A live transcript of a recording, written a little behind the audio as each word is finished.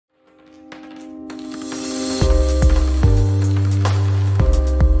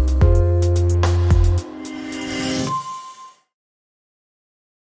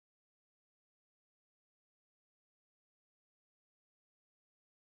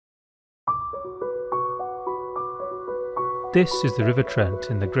This is the River Trent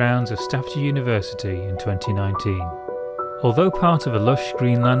in the grounds of Staffordshire University in 2019. Although part of a lush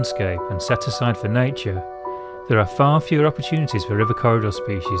green landscape and set aside for nature, there are far fewer opportunities for river corridor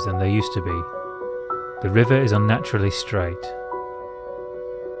species than there used to be. The river is unnaturally straight.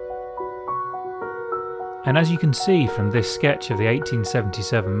 And as you can see from this sketch of the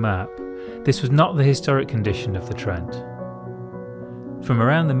 1877 map, this was not the historic condition of the Trent. From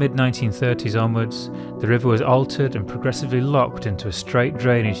around the mid-1930s onwards, the river was altered and progressively locked into a straight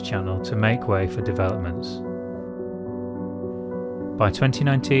drainage channel to make way for developments. By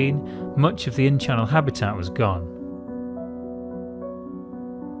 2019, much of the in-channel habitat was gone.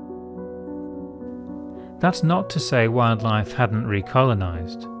 That's not to say wildlife hadn't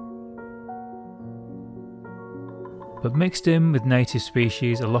recolonised. But mixed in with native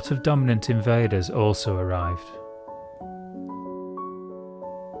species, a lot of dominant invaders also arrived.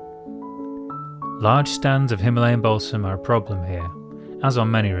 Large stands of Himalayan balsam are a problem here, as on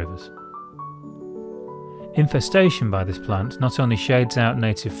many rivers. Infestation by this plant not only shades out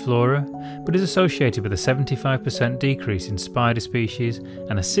native flora, but is associated with a 75% decrease in spider species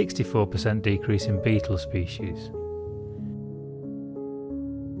and a 64% decrease in beetle species.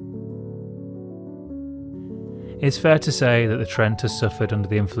 It's fair to say that the Trent has suffered under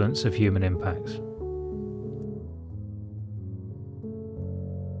the influence of human impacts.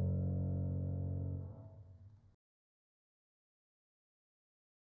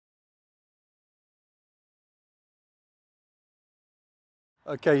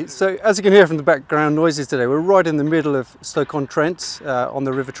 Okay, so as you can hear from the background noises today, we're right in the middle of Stoke-on-Trent, on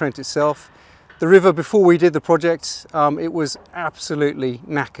the River Trent itself. The river, before we did the project, it was absolutely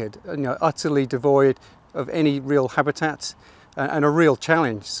knackered, utterly devoid of any real habitat and a real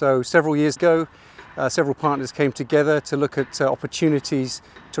challenge. So several years ago, several partners came together to look at opportunities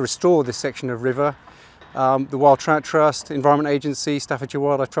to restore this section of river. The Wild Trout Trust, Environment Agency, Staffordshire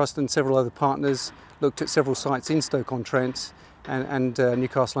Wildlife Trust and several other partners looked at several sites in Stoke-on-Trent and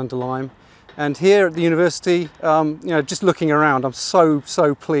Newcastle-under-Lyme. And here at the university, just looking around, I'm so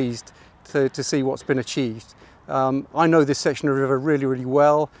pleased to see what's been achieved. I know this section of river really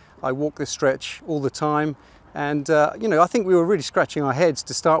well. I walk this stretch all the time, and I think we were really scratching our heads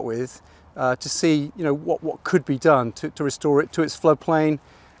to start with to see what could be done to restore it to its floodplain,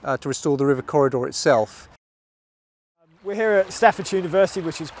 to restore the river corridor itself. We're here at Staffordshire University,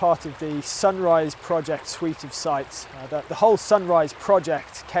 which is part of the Sunrise Project suite of sites. The whole Sunrise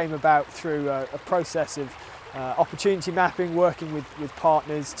Project came about through a process of opportunity mapping, working with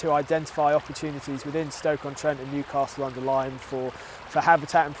partners to identify opportunities within Stoke-on-Trent and Newcastle-under-Lyme for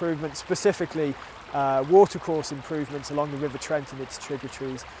habitat improvement, specifically watercourse improvements along the River Trent and its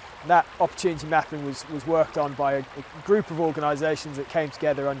tributaries. And that opportunity mapping was worked on by a group of organisations that came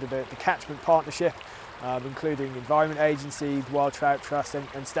together under the Catchment Partnership, including Environment Agency, the Wild Trout Trust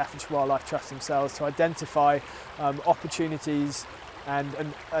and Staffordshire Wildlife Trust themselves, to identify opportunities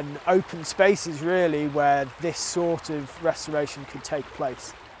and open spaces really where this sort of restoration could take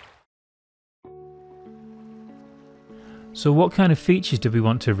place. So what kind of features did we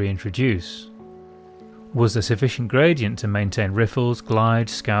want to reintroduce? Was there sufficient gradient to maintain riffles,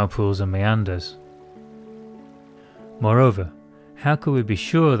 glides, scour pools and meanders? Moreover, how could we be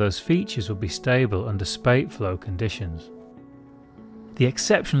sure those features would be stable under spate flow conditions? The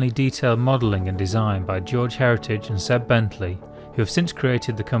exceptionally detailed modelling and design by George Heritage and Seb Bentley, who have since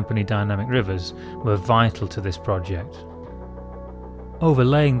created the company Dynamic Rivers, were vital to this project.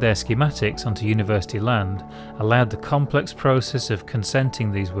 Overlaying their schematics onto university land allowed the complex process of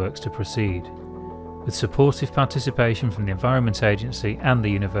consenting these works to proceed, with supportive participation from the Environment Agency and the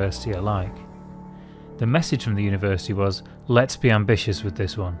university alike. The message from the university was, let's be ambitious with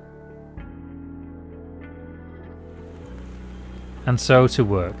this one. And so to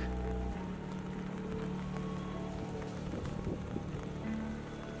work.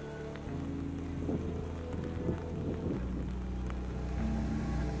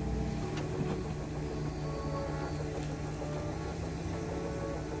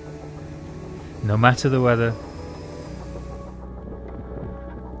 No matter the weather,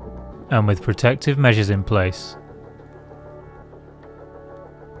 and with protective measures in place,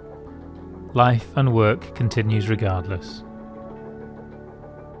 life and work continues regardless.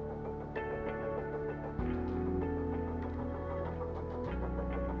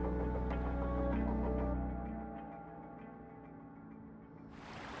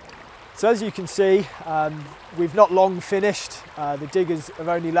 So as you can see, we've not long finished. The diggers have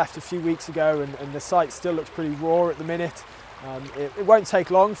only left a few weeks ago and the site still looks pretty raw at the minute. It won't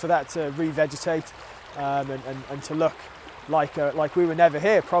take long for that to revegetate and to look like we were never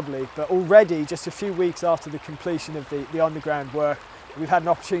here probably, but already just a few weeks after the completion of the underground work, we've had an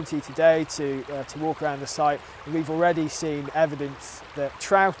opportunity today to walk around the site, and we've already seen evidence that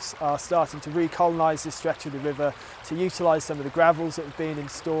trout are starting to recolonise this stretch of the river, to utilise some of the gravels that have been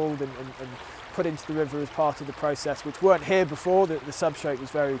installed and put into the river as part of the process, which weren't here before. The substrate was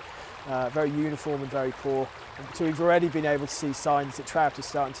very uniform and very poor. So we've already been able to see signs that trout are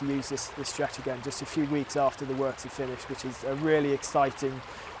starting to use this stretch again just a few weeks after the works are finished, which is a really exciting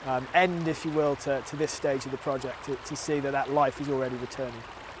end, if you will, to this stage of the project, to see that life is already returning.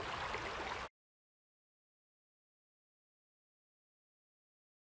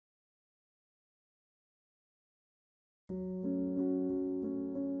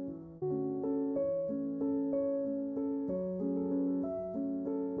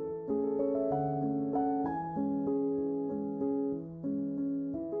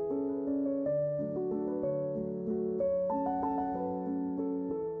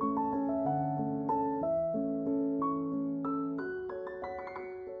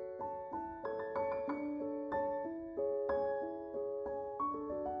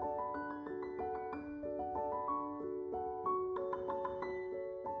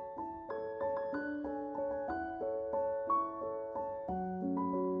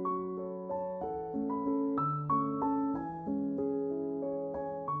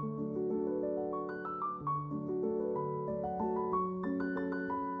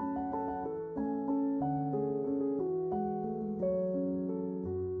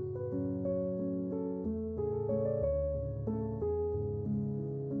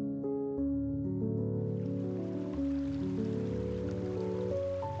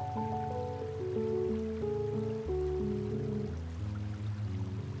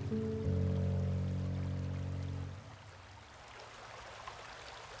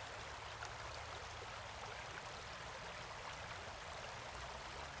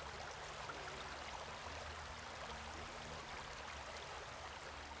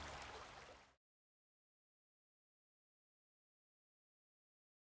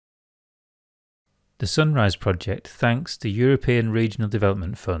 The Sunrise project thanks the European Regional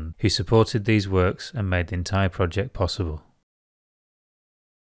Development Fund, who supported these works and made the entire project possible.